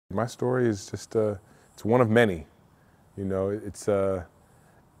My story is just, it's one of many. You know,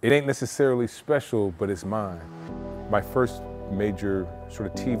 it ain't necessarily special, but it's mine. My first major sort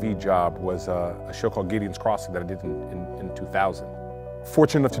of TV job was a show called GIDEON'S that I did in 2000.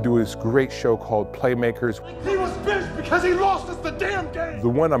 Fortunate enough to do this great show called PLAYMAKERS. He was finished because he lost us the damn game! The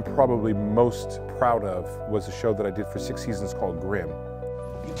one I'm probably most proud of was a show that I did for 6 seasons called Grimm.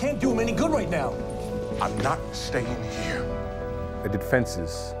 You can't do him any good right now. I'm not staying here. I did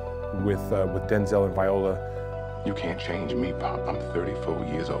Fences with Denzel and Viola. You can't change me, Pop. I'm 34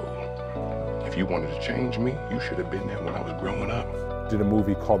 years old. If you wanted to change me, you should have been there when I was growing up. Did a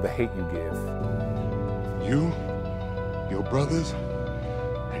movie called The Hate U Give. You, your brothers,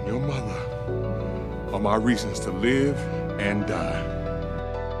 and your mother are my reasons to live and die.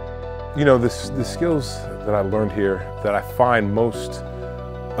 You know, the skills that I learned here that I find most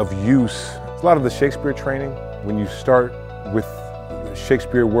of use, a lot of the Shakespeare training. When you start with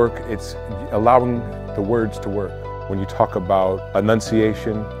Shakespeare work, it's allowing the words to work. When you talk about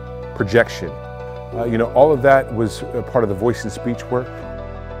enunciation, projection, you know, all of that was a part of the voice and speech work.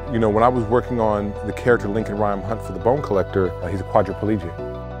 You know, when I was working on the character Lincoln Rhyme Hunt for the Bone Collector, he's a quadriplegic.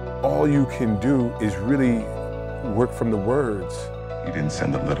 All you can do is really work from the words. He didn't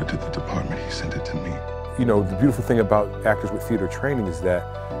send the letter to the department, he sent it to me. You know, the beautiful thing about actors with theater training is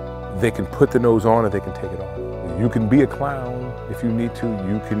that they can put the nose on or they can take it off. You can be a clown if you need to.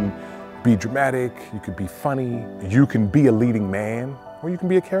 You can be dramatic, you can be funny, you can be a leading man, or you can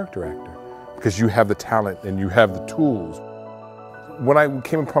be a character actor because you have the talent and you have the tools. When I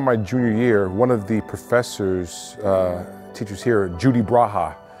came upon my junior year, one of the professors, teachers here, Judy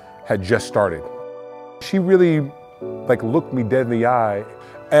Braha, had just started. She really looked me dead in the eye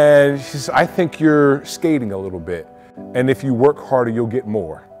and she said, I think you're skating a little bit. And if you work harder, you'll get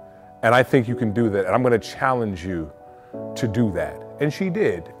more. And I think you can do that. And I'm going to challenge you to do that. And she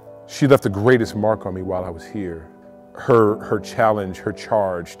did. She left the greatest mark on me while I was here. Her challenge, her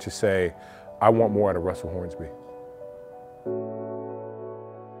charge to say, I want more out of Russell Hornsby.